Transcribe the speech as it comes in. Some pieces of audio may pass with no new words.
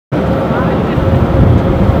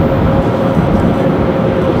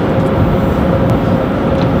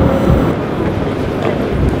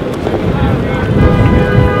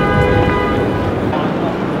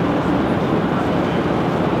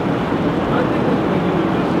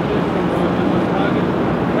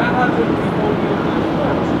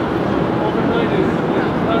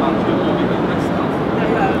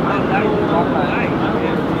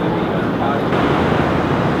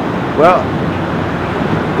Well,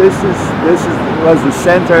 was the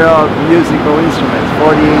center of musical instruments,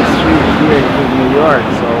 48th Street here in New York.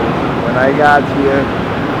 So when I got here,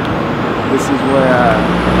 this is where I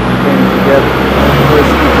came to get the first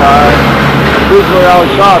guitar. These were our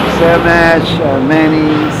shops, Samash,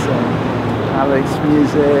 Manny's, Alex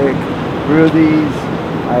Music, Rudy's.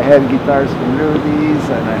 I had guitars from Rudy's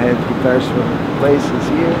and I had guitars from places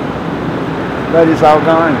here, but it's all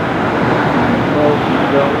gone. Well,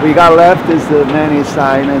 we got left is the Manny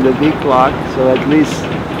sign and the big clock, so at least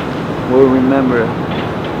we'll remember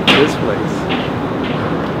this place.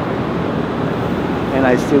 And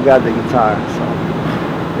I still got the guitar, so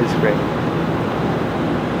it's great.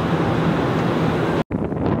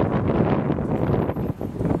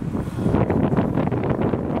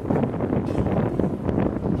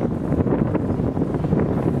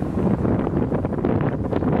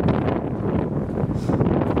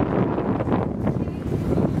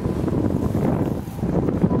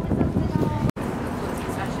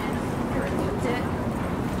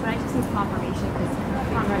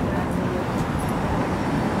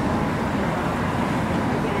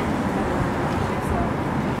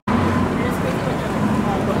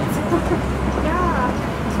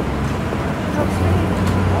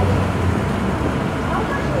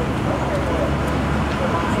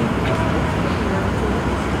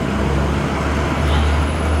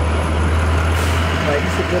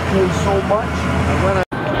 So much.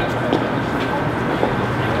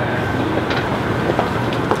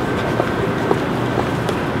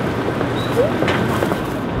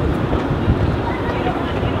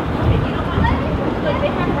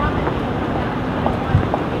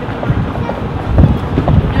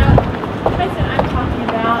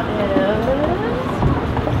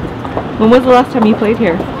 When was the last time you played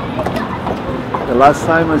here? The last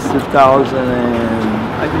time was 2000 and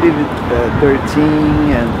I believe 13,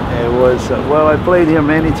 and it was well, I played here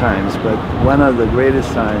many times, but one of the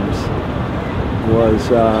greatest times was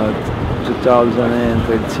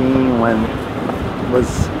 2013 when it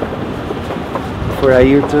was for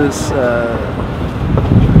Ayrton's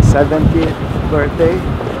 70th birthday,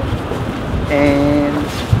 and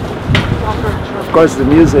of course the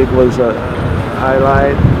music was a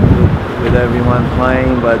highlight with everyone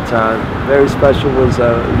playing, but very special was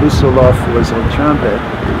Lusolov was on trumpet,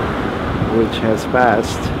 which has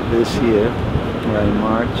passed this year, in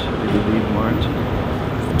March, I believe March.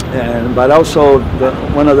 And but also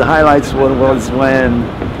one of the highlights was when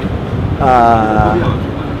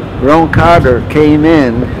Ron Carter came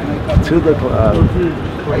in to the club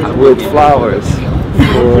with flowers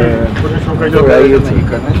for Ayrton.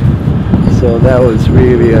 So that was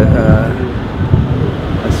really a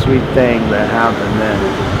sweet thing that happened then,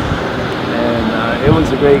 and it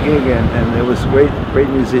was a great gig, and it was great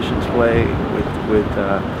musicians play with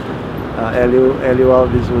Elio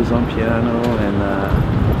Alves was on piano, and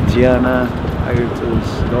Diana,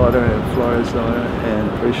 Ayrton's daughter, and Flora's daughter, and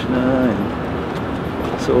Krishna,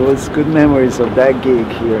 and so it's good memories of that gig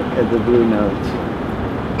here at the Blue Note.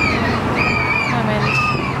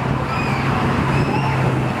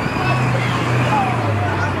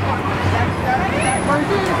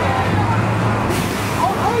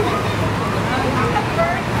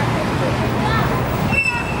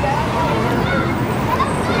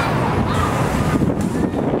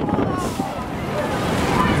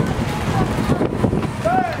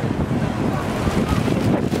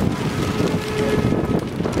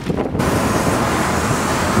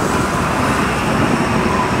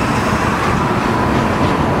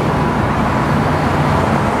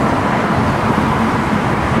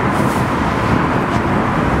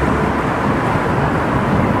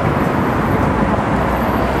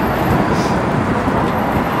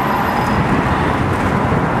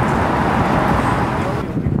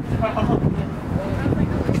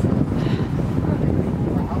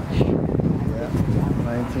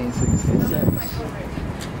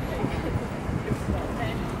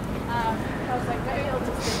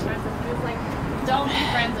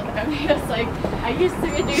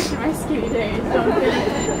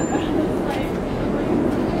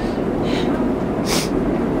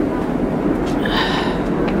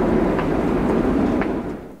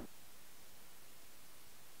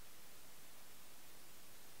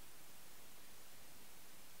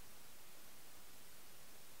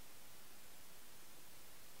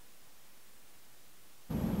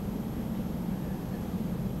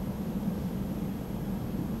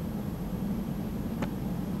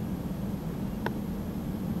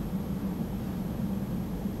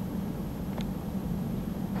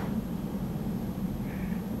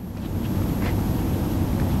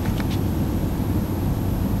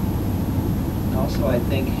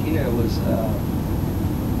 here was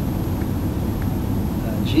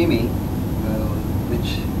Jimmy,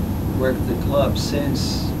 which worked the club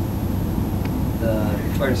since the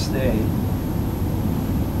first day.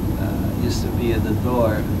 Used to be at the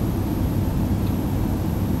door,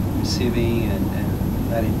 receiving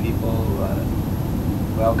and letting people,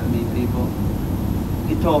 welcoming people.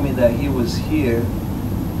 He told me that he was here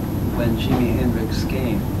when Jimi Hendrix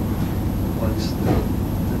came. Was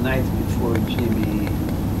the night before Jimi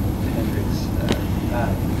Hendrix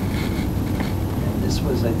died. And this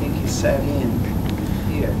was, I think he sat in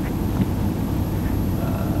here.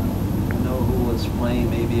 I know who was playing,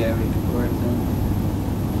 maybe Eric Burton.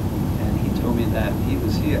 And he told me that he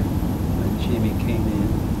was here when Jimi came in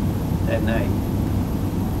that night.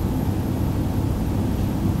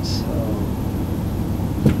 So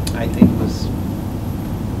I think it was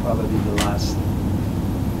probably the last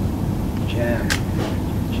jam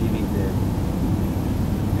Jimmy did.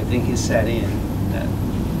 I think he sat in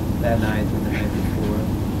that night or the night before.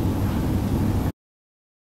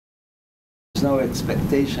 There's no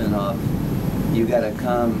expectation of you gotta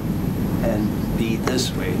come and be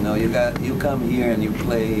this way. No, you come here and you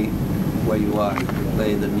play where you are. You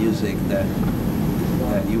play the music that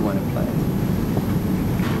you want to play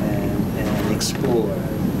and explore.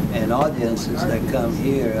 And audiences that come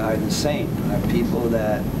here are the same. Are people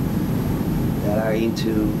that are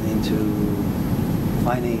into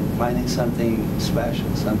finding something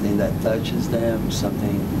special, something that touches them,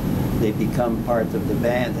 something they become part of the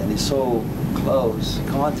band, and it's so close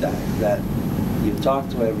contact that you talk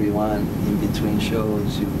to everyone in between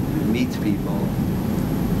shows, you meet people,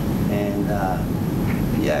 and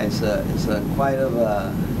yeah, it's a quite of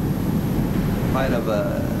a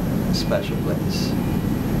special place.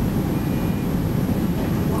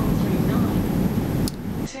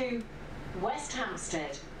 139 to West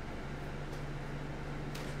Hampstead.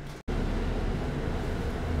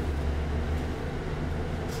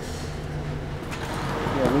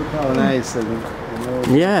 Yeah, look how nice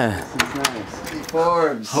Yeah. It's nice.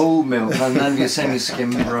 Forbes. Whole milk, and none of your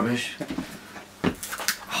semi-skim rubbish.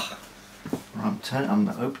 I'm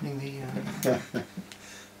opening the.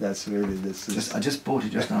 That's really this. I just bought it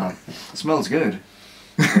just now. It smells good.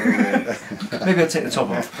 Maybe I'll take the top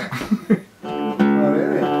off. Oh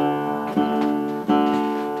really?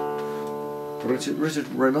 Richard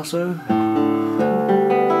Reynoso.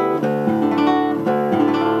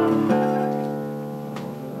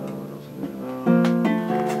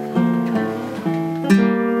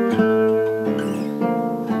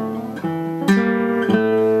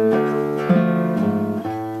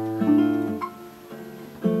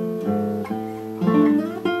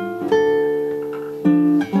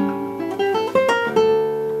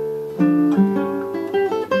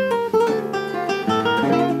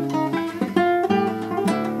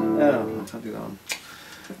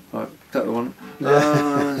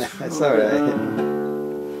 That's alright.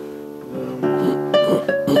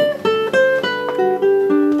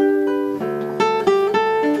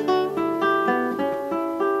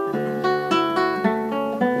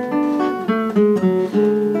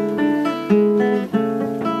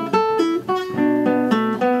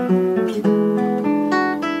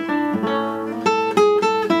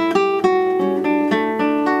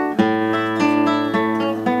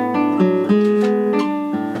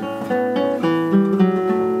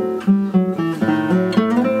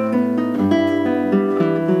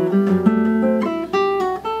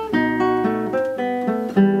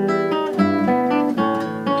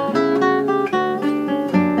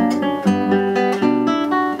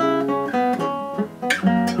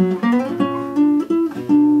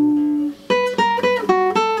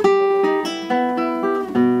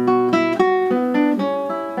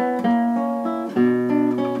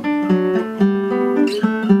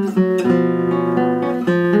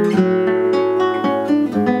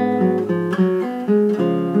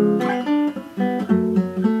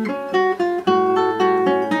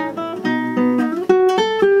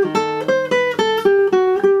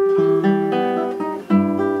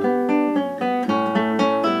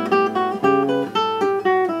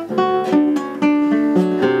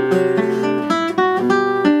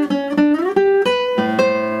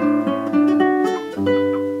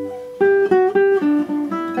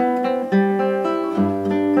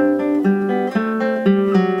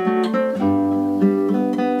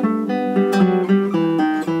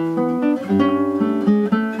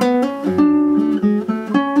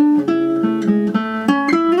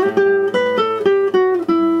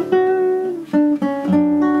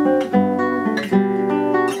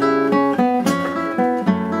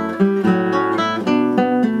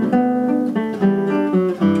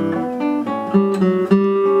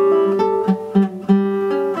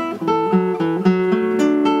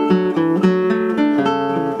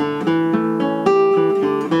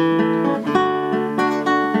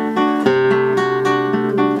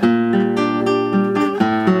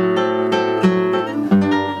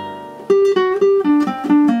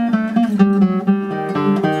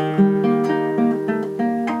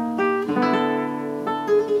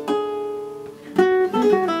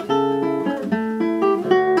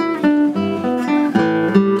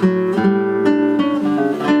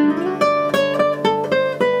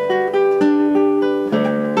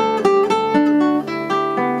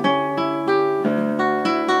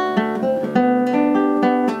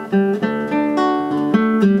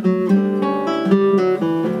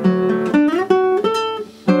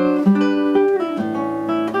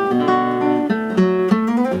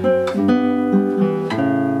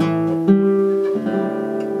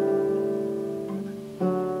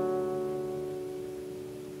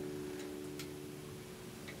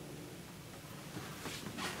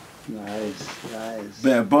 Nice, nice.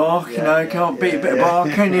 Bit of bark, you know, can't beat a bit of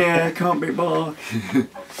bark, can you? Can't beat bark.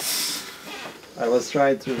 I was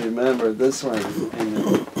trying to remember this one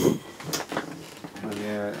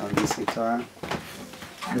on this guitar.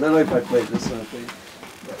 I don't know if I played this one, please.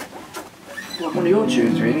 Well, one of your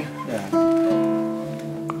tunes, really. Yeah.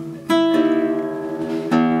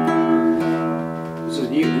 This is a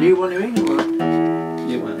new one, you mean? Or?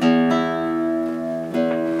 You went.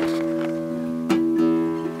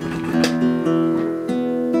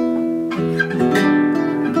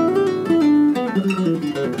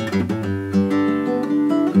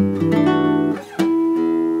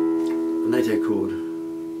 Neto chord.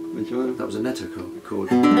 Which one? That was a Neto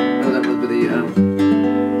chord. No, that was with the yeah.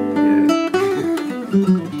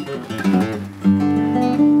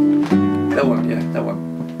 That one, yeah, that one.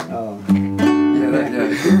 Oh. Yeah, that, yeah.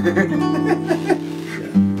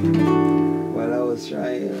 Well, I was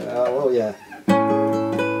trying. Oh, yeah.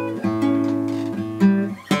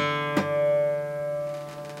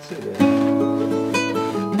 So good. Oh.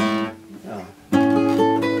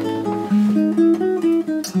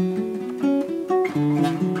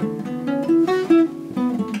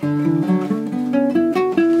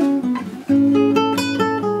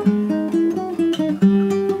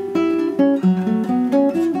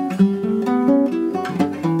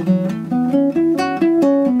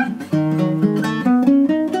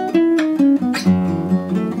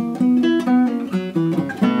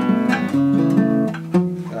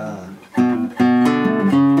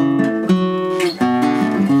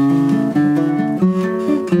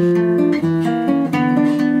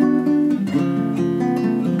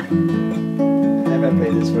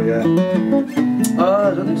 I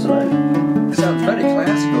don't think so. It sounds very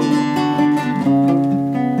classical.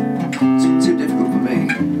 It's too difficult for me.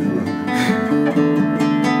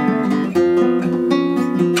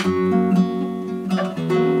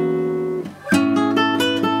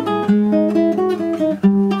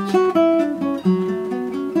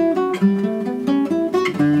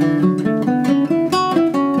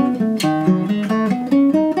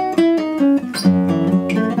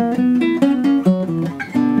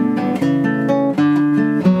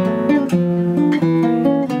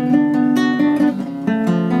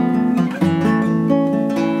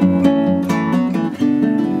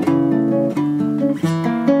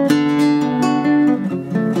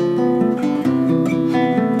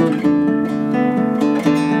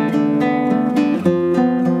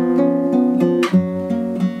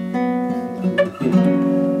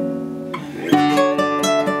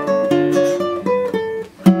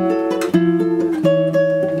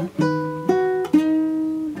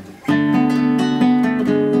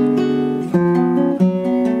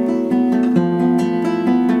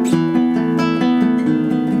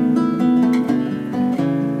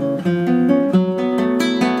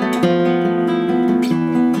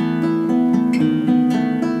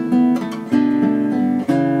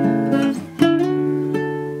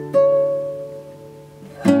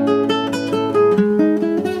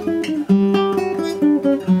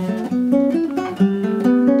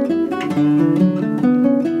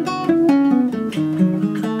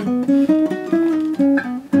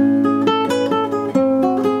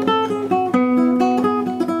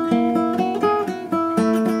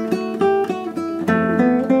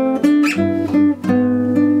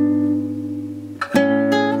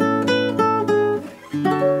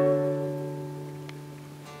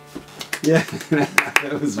 Yeah,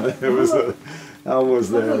 it was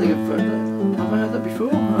almost I there. don't think I've heard that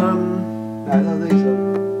before. I don't think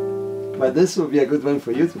so. But this would be a good one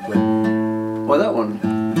for you to play. Why that one?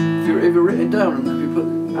 Have you ever written it down and have you put?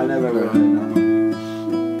 I never wrote it down.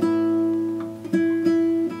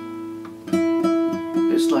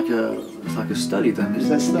 It's like a study then. It's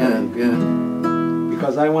a study. Yeah, yeah.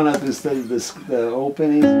 Because I wanted to study the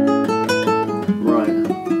opening. Right.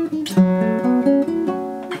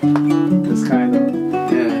 This kind of.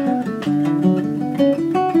 Yeah.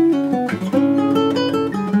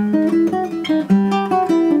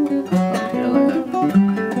 Yeah, I like that.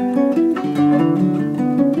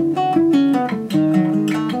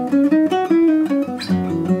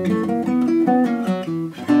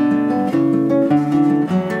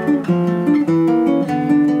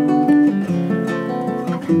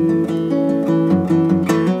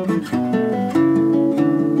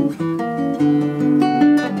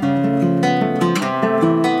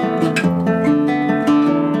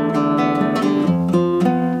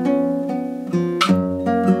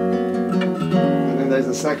 And then there's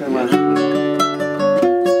the second one.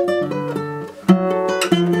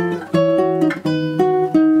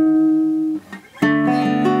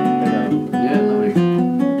 Yeah, lovely.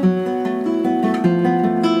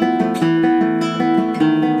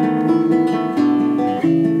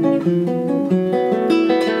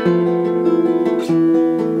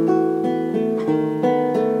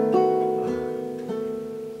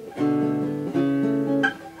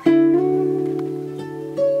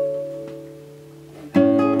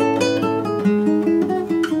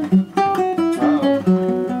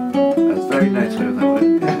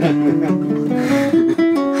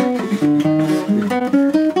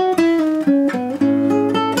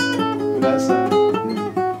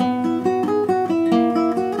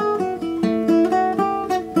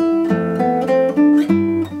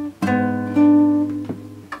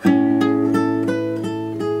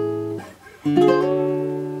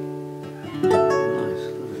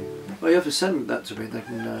 to send that to me. I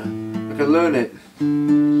can learn it.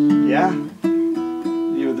 Yeah?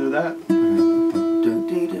 You would do that? Don't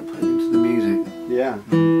need it. Put it into the music. Yeah.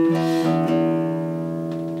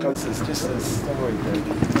 Because it's just a story that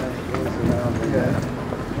goes around the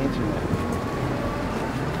internet.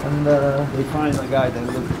 And they find a guy that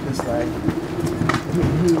looks just like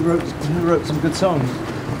who wrote some good songs.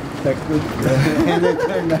 That good, and it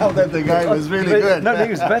turned out that the guy was really good. No,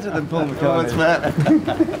 he was better than Paul McCartney. Oh, it's better.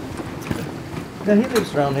 No, he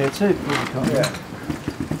lives around here too, Paul McCartney. Yeah.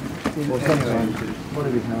 Well, sometimes. What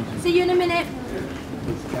have you counted? See you in a minute.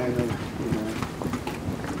 It's kind of,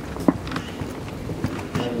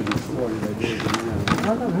 kind of the story they did.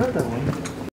 I've never heard that one.